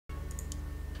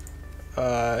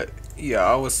Uh, yeah,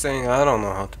 I was saying I don't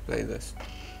know how to play this.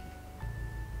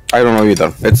 I don't know either.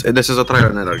 This is a trial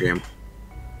and error game.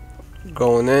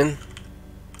 Going in.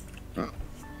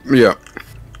 Yeah.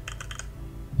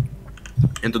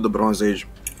 Into the Bronze Age.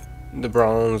 The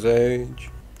Bronze Age.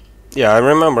 Yeah, I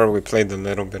remember we played a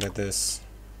little bit of this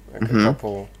like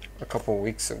a couple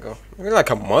weeks ago. Maybe like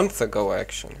a month ago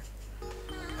actually.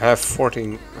 I have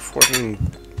 14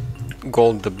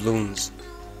 gold doubloons.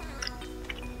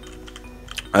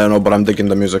 I don't know, but I'm digging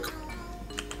the music.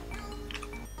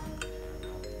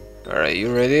 Alright,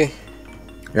 you ready?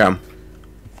 Yeah.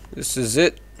 This is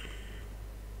it.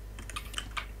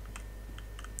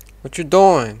 What you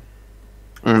doing?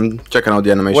 Checking out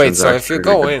the animations. Wait, so if you actually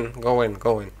go really in,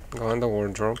 go in the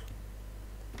wardrobe.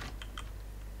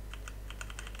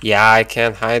 Yeah, I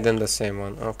can't hide in the same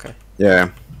one. Okay. good. Yeah.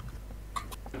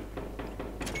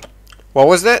 What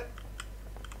was that?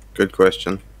 Good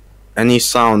question. Any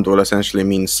sound will essentially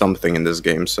mean something in this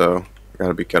game, so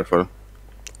gotta be careful.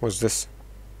 What's this?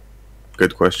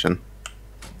 Good question.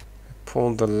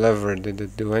 Pull the lever. Did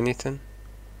it do anything?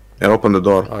 Yeah, open the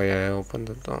door. Oh yeah, I opened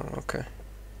the door. Okay.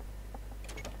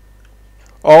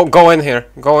 Oh, go in here.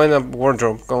 Go in a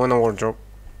wardrobe. Go in a wardrobe.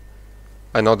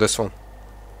 I know this one.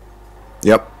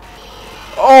 Yep.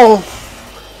 Oh!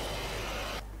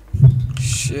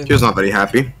 Shit. He was not very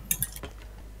happy.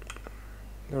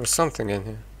 There was something in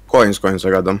here. Coins, I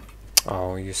got them.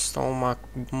 Oh, you stole my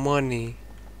money.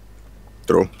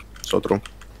 True. So true.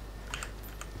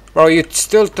 Bro, you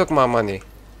still took my money.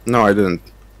 No, I didn't.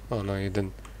 Oh, no, you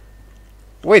didn't.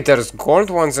 Wait, there's gold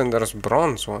ones and there's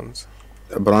bronze ones.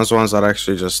 The bronze ones are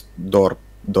actually just door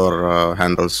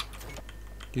handles.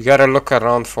 You gotta look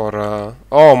around for,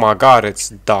 Oh my god, it's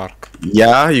dark.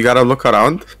 Yeah, you gotta look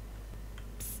around.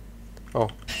 Oh.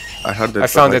 I heard it. I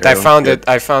found it, I found it,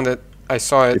 I found it. I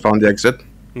saw You it. found the exit?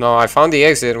 No, I found the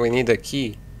exit. We need a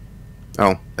key.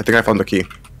 Oh, I think I found the key.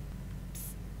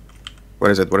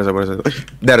 Where is it? Where is it? Where is it?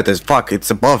 There it is. Fuck,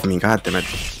 it's above me. God damn it.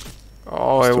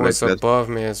 Oh, It's it too was late, above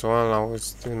me as well. I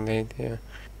was too late here.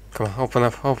 Come on, open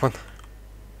up, open.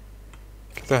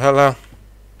 Get the hell out.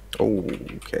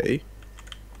 Okay.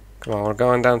 Come on, we're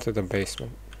going down to the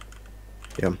basement.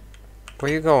 Yeah.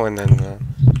 Where you going then?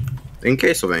 In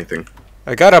case of anything.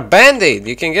 I got a band-aid.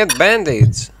 You can get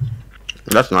band-aids.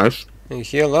 That's nice. And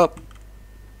heal up.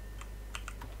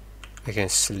 I can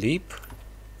sleep.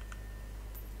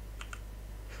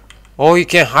 Oh, you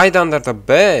can hide under the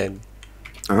bed.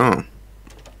 Oh.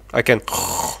 I can.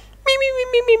 Me, me, me,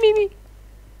 me, me, me, me.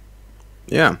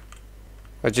 Yeah.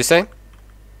 What'd you say? I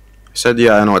said,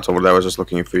 yeah, I know it's over there. I was just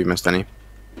looking if we missed any.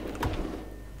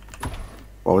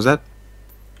 What was that?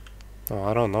 Oh,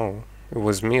 I don't know. It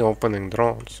was me opening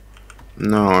drones.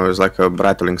 No, it was like a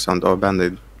rattling sound. Oh,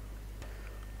 band-aid.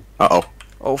 Uh-oh.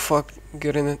 Oh, fuck.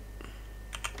 Get in it.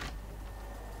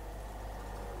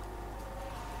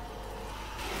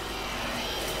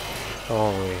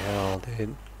 Holy hell,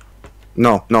 dude.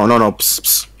 No, no, no, no. Psst,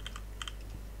 psst.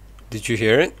 Did you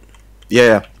hear it? Yeah,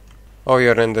 yeah. Oh,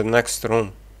 you're in the next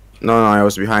room. No, no, I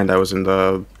was behind. I was in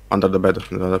the... under the bed.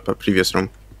 In the previous room.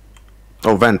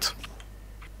 Oh, vent.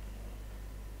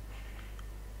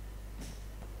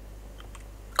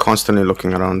 Constantly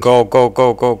looking around. Go, go,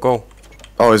 go, go, go.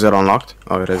 Oh, is it unlocked?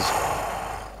 Oh, it is.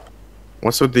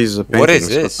 What's with these paintings? What is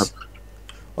this?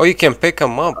 Oh, you can pick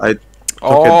them up. I took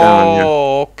Oh, it down, yeah.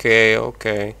 okay,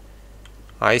 okay.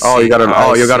 I see. Oh, you got it.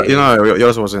 Oh, you got. see. You know,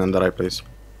 yours wasn't in the right place.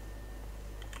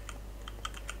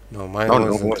 No, mine Oh,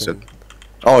 no, wasn't. what is it?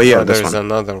 Oh, yeah, Oh, this there's one.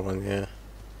 another one, yeah.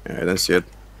 Yeah, I didn't see it.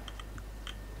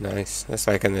 Nice. That's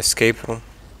like an escape room.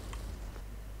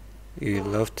 You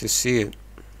love to see it.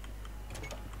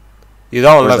 You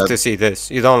don't Where's love that? to see this.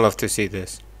 You don't love to see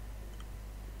this.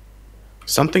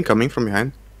 Something coming from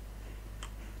behind.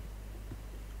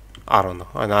 I don't know.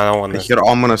 And I don't want I to. hear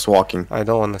ominous walking. I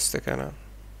don't want to stick it out.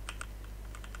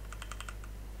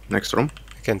 Next room.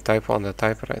 I can type on the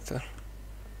typewriter.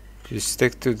 If you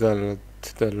stick to the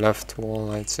left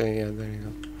wall, I'd say, yeah, there you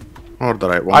go. Or the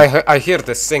right one. I hear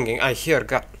the singing. I hear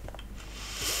God.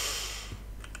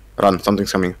 Run,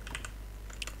 something's coming.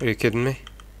 Are you kidding me?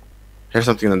 Here's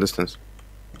something in the distance.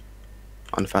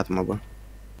 Unfathomable.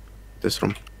 This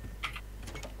room.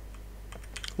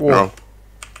 Whoa. No.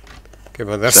 Okay,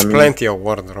 but there's Does that mean- plenty of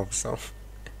wardrobes, so.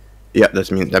 Yeah,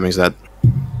 that means that.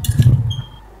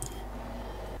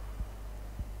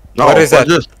 No, What is that?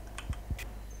 Just,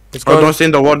 It's oh, don't stay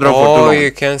in the wardrobe for too Oh, long.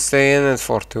 you can't stay in it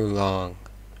for too long.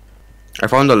 I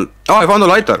found a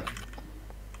lighter.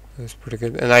 That's pretty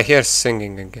good. And I hear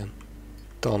singing again.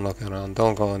 Don't look around.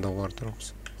 Don't go in the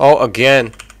wardrobes. Oh,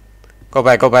 again. Go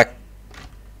back, go back.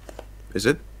 Is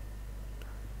it?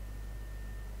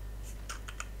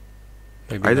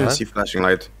 Maybe I didn't not. see flashing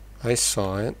light. I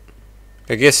saw it.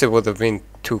 I guess it would have been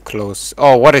too close.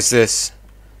 Oh, what is this?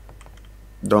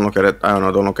 Don't look at it. I don't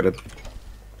know. Don't look at it.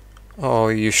 Oh,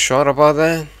 you sure about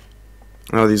that?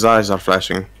 No, these eyes are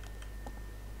flashing.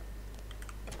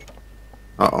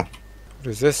 Uh-oh. What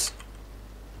is this?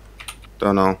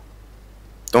 Don't know.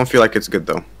 Don't feel like it's good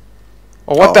though.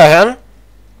 Oh, what the hell?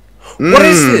 What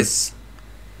is Mm. this?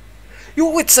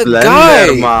 Yo, it's a Slender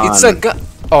guy! Man. It's a guy!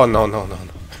 Oh, no, no, no,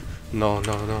 no. No,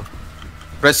 no, no.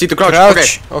 Press C to crouch.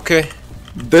 Crouch! Okay.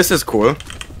 This is cool.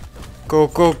 Go,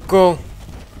 go, go!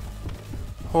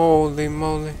 Holy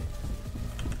moly.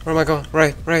 Where am I going?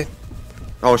 Right, right.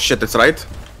 Oh shit, it's right.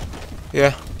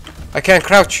 Yeah. I can't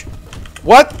crouch.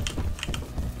 What?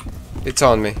 It's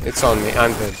on me. It's on me.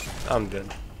 I'm dead. I'm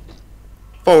dead.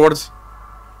 Forwards.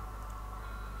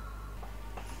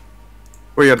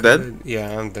 Oh, you're dead?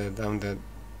 Yeah, I'm dead. I'm dead.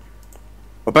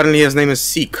 Apparently his name is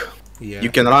Seek. Yeah. You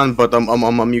can run, but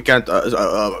you can't.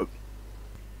 Okay,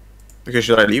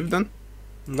 should I leave then?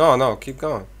 No, no, keep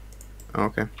going.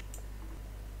 Okay.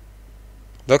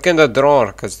 Look in the drawer,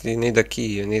 because you need a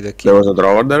key. You need a key. There was a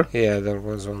drawer there. Yeah, there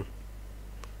was one.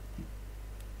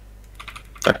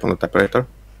 Tap on the typewriter.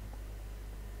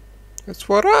 That's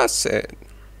what I said.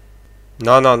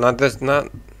 No, no, not this. Not.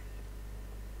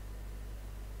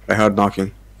 I heard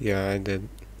knocking. Yeah, I did.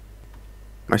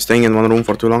 Am I staying in one room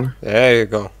for too long? There you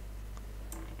go.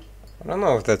 I don't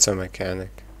know if that's a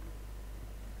mechanic.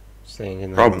 Staying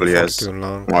in the room Probably for is. too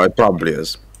long. Well, it probably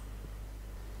is.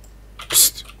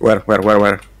 Psst. Where?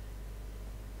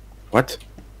 What?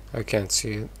 I can't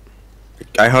see it.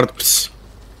 I heard psst.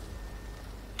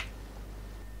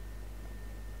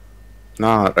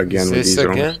 Not again Is with this these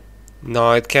again? rooms.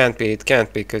 No, it can't be. It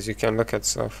can't be because you can look at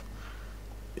stuff.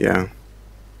 Yeah.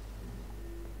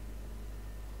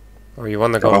 Oh, you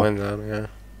want to go Oh. in then? Yeah.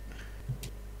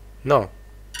 No.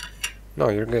 No,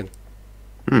 you're good.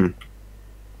 Hmm.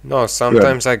 No,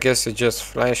 sometimes I guess it just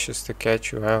flashes to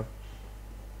catch you out.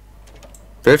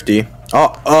 50. Oh,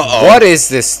 uh-oh. What is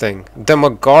this thing?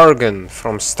 Demogorgon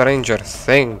from Stranger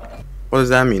Thing. What does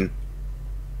that mean?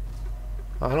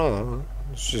 I don't know.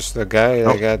 It's just a guy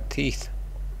Oh. that got teeth.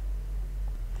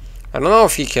 I don't know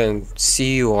if he can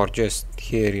see you or just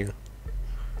hear you.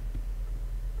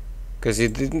 Cause he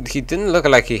didn't look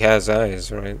like he has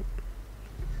eyes, right?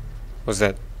 What's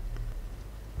that?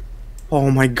 Oh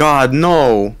my god,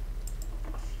 no!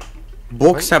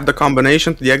 Books What? have the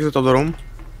combination to the exit of the room?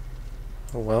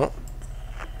 Oh, well,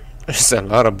 there's a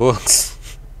lot of books.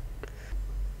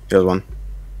 Here's one.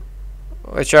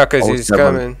 Watch out, cause Oh, he's 7.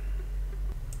 coming.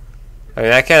 I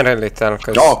mean, I can't really tell,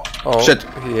 cause Oh, shit.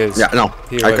 he is. Yeah, no,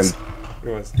 He I was. can. He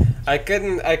was. I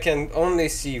couldn't. I can only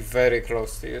see very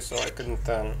close to you, so I couldn't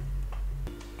tell.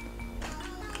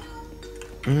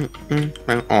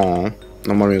 Oh,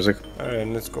 no more music. Alright,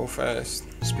 let's go fast.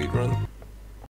 Speed run.